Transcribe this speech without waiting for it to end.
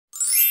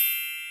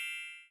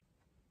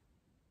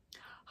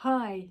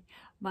Hi,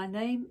 my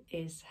name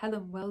is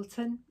Helen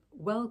Welton.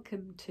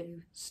 Welcome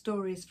to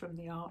Stories from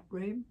the Art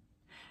Room.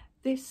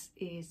 This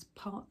is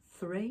part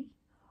 3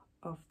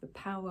 of The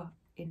Power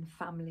in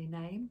Family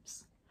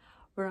Names,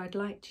 where I'd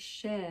like to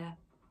share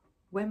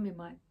where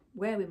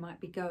we might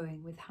be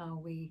going with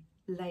how we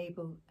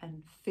label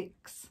and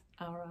fix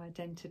our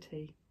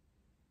identity.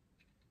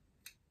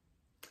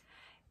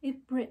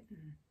 In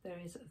Britain, there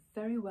is a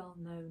very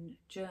well-known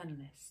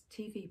journalist,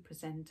 TV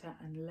presenter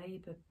and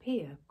Labour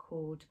peer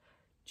called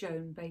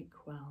Joan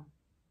Bakewell.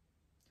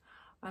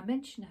 I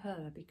mention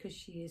her because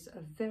she is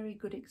a very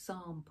good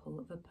example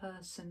of a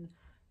person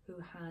who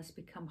has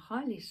become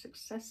highly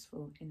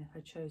successful in her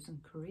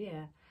chosen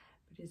career,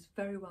 but is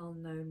very well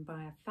known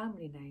by a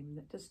family name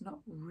that does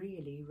not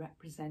really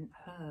represent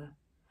her.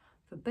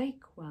 For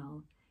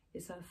Bakewell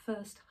is her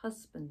first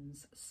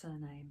husband's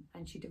surname,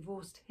 and she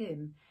divorced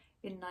him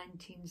in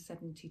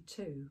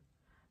 1972,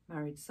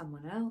 married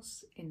someone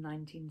else in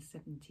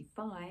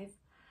 1975,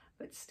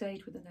 but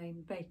stayed with the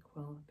name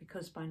Bakewell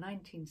because by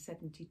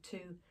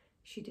 1972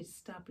 she'd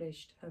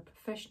established her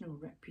professional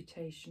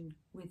reputation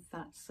with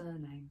that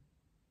surname.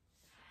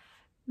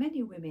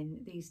 Many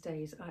women these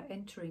days are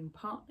entering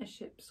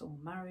partnerships or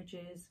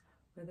marriages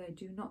where they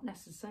do not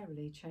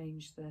necessarily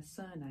change their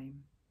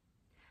surname.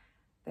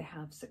 They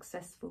have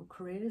successful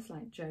careers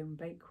like Joan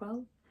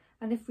Bakewell,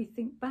 and if we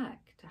think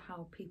back to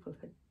how people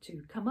had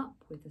to come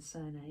up with a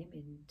surname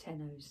in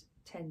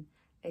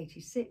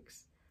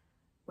 1086,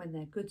 when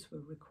their goods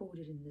were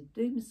recorded in the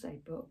Domesday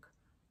Book,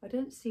 I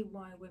don't see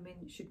why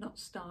women should not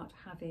start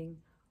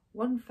having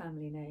one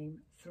family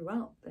name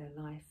throughout their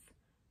life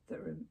that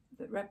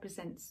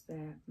represents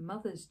their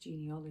mother's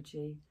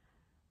genealogy,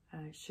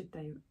 should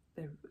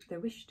they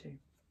wish to.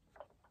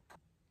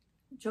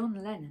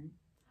 John Lennon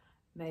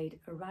made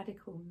a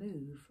radical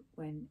move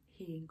when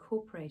he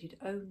incorporated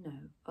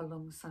Ono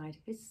alongside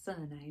his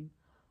surname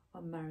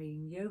on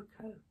marrying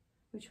Yoko,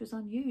 which was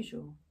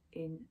unusual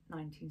in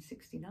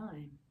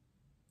 1969.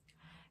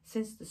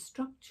 Since the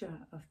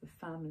structure of the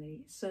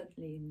family,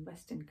 certainly in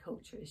Western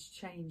culture, is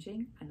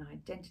changing and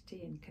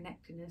identity and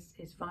connectedness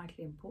is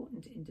vitally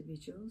important to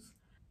individuals,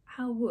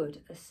 how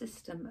would a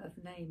system of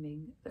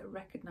naming that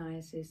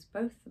recognises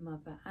both the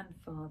mother and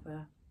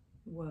father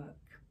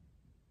work?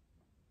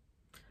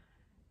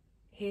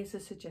 Here's a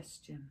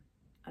suggestion,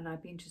 and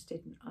I'd be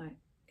interested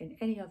in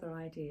any other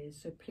ideas,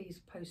 so please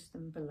post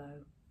them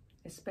below,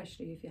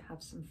 especially if you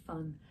have some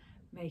fun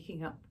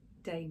making up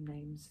dame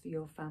names for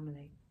your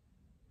family.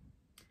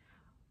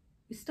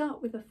 We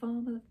start with a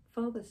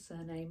father's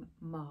surname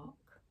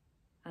Mark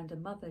and a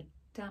mother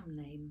dam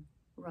name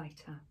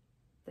Writer.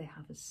 They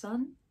have a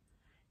son.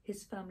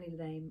 His family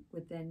name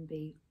would then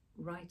be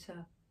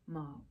Writer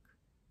Mark.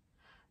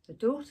 The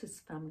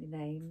daughter's family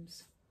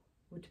names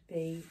would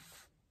be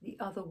the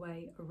other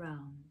way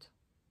around,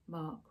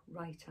 Mark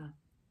Writer,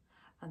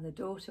 and the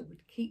daughter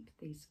would keep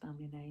these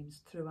family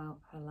names throughout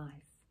her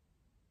life.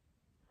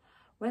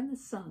 When the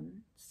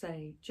son,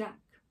 say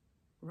Jack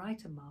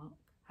Writer Mark,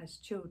 has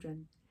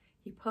children,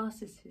 he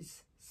passes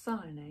his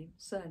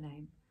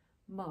surname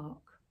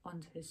Mark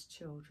onto his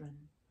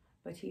children,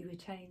 but he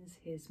retains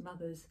his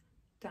mother's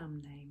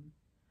dam name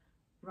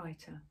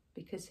Writer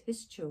because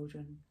his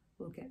children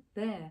will get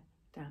their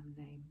dam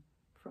name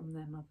from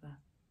their mother.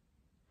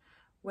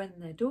 When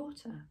their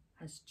daughter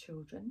has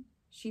children,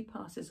 she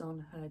passes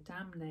on her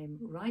dam name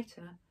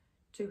Writer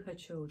to her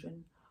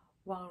children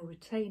while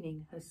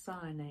retaining her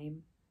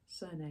surname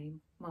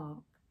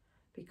Mark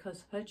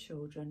because her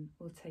children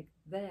will take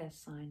their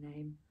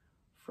surname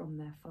from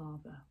their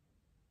father.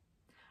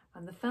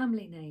 And the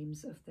family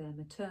names of their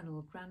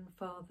maternal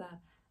grandfather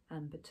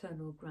and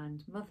paternal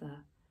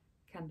grandmother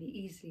can be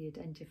easily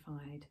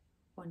identified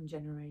one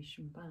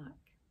generation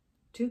back.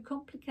 Too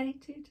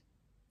complicated?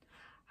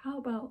 How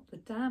about the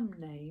dam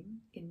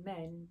name in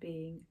men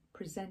being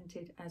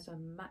presented as a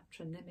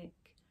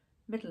matronymic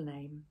middle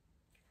name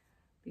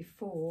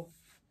before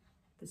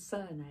the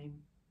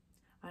surname?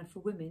 And for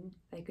women,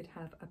 they could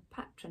have a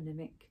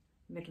patronymic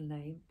middle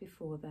name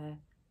before their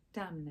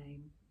dam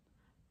name,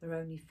 their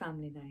only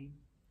family name.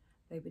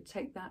 They would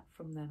take that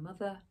from their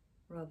mother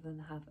rather than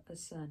have a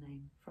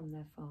surname from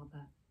their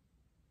father.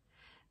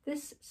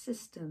 This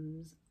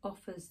system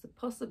offers the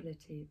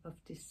possibility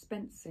of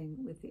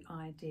dispensing with the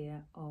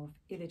idea of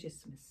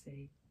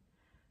illegitimacy.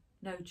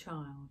 No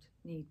child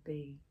need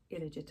be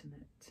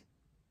illegitimate.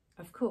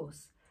 Of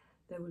course,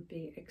 there would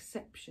be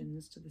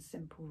exceptions to the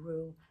simple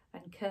rule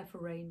and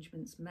careful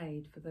arrangements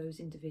made for those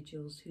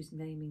individuals whose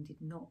naming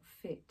did not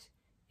fit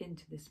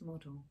into this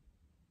model.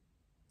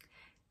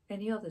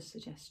 Any other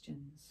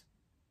suggestions?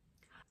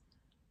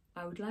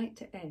 I would like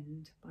to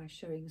end by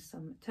showing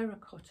some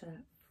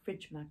terracotta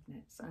fridge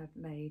magnets I've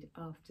made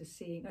after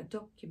seeing a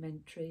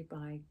documentary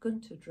by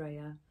Gunter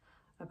Dreyer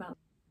about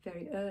the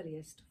very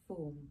earliest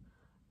form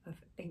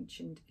of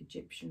ancient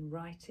Egyptian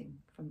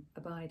writing from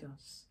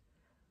Abydos,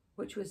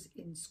 which was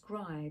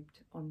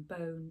inscribed on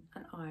bone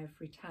and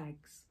ivory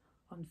tags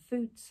on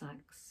food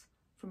sacks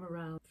from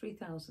around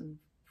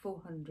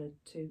 3400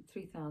 to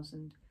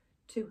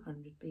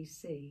 3200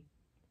 BC.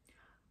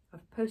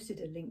 I've posted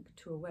a link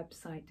to a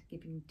website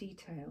giving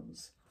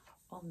details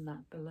on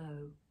that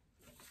below.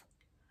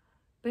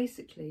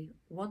 Basically,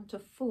 1 to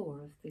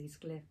 4 of these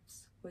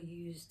glyphs were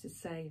used to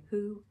say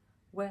who,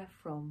 where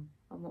from,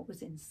 and what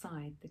was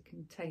inside the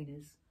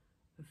containers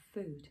of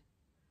food.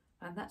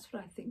 And that's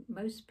what I think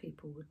most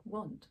people would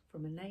want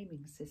from a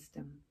naming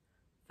system.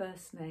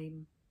 First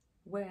name,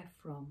 where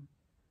from,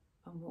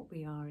 and what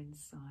we are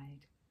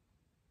inside.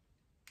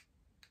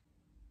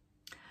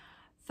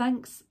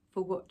 Thanks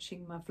for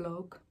watching my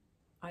vlog.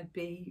 I'd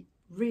be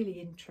really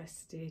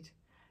interested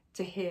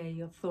to hear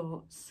your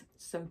thoughts,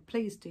 so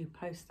please do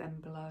post them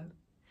below.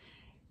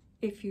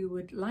 If you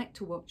would like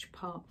to watch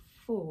part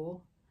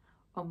 4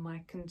 on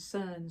my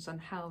concerns on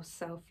how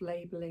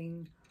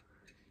self-labelling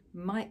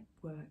might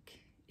work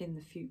in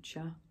the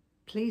future,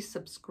 please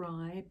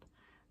subscribe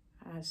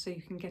so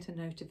you can get a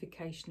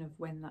notification of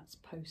when that's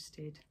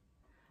posted.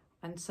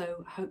 And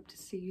so hope to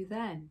see you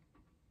then.